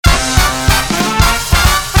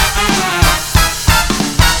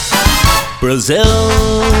Brazil,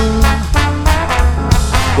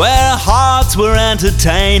 where hearts were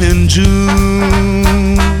entertained in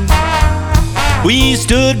June. We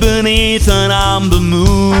stood beneath an amber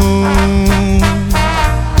moon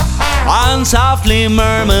and softly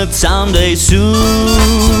murmured, someday soon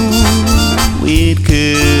we'd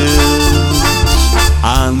kiss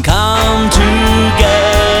and come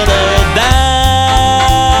together then.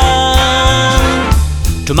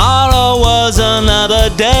 Tomorrow was another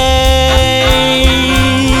day.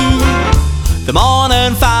 The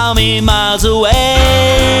morning found me miles away,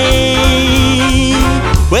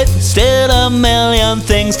 with still a million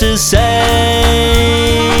things to say.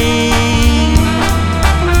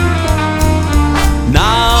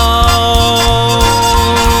 Now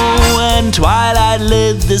when twilight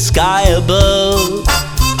lit the sky above,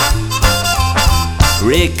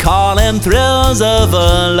 recalling thrills of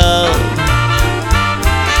our love,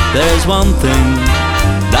 there's one thing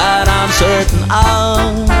that I'm certain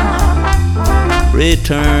of: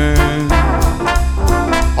 return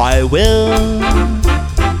I will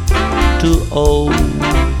to old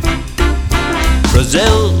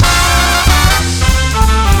Brazil.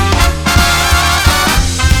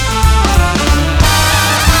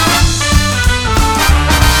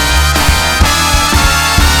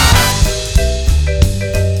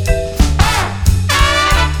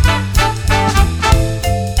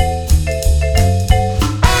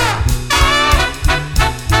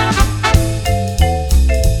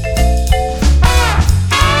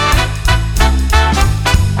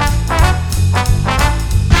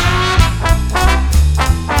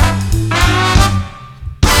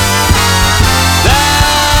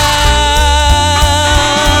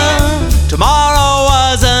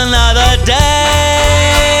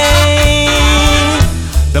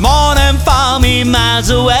 The morning found me miles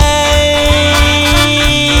away,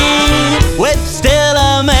 with still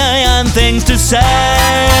a million things to say.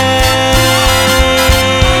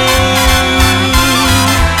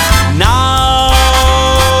 Now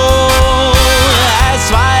as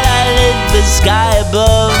twilight lit the sky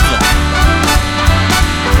above,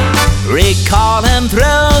 recalling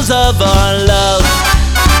thrills of our love,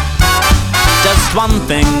 just one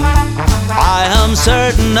thing I am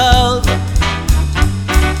certain of: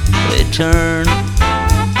 return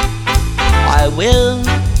I will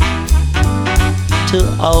to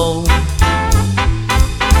old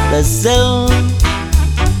Brazil,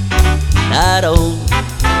 not old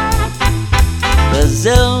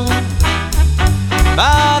Brazil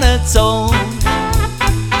on its own.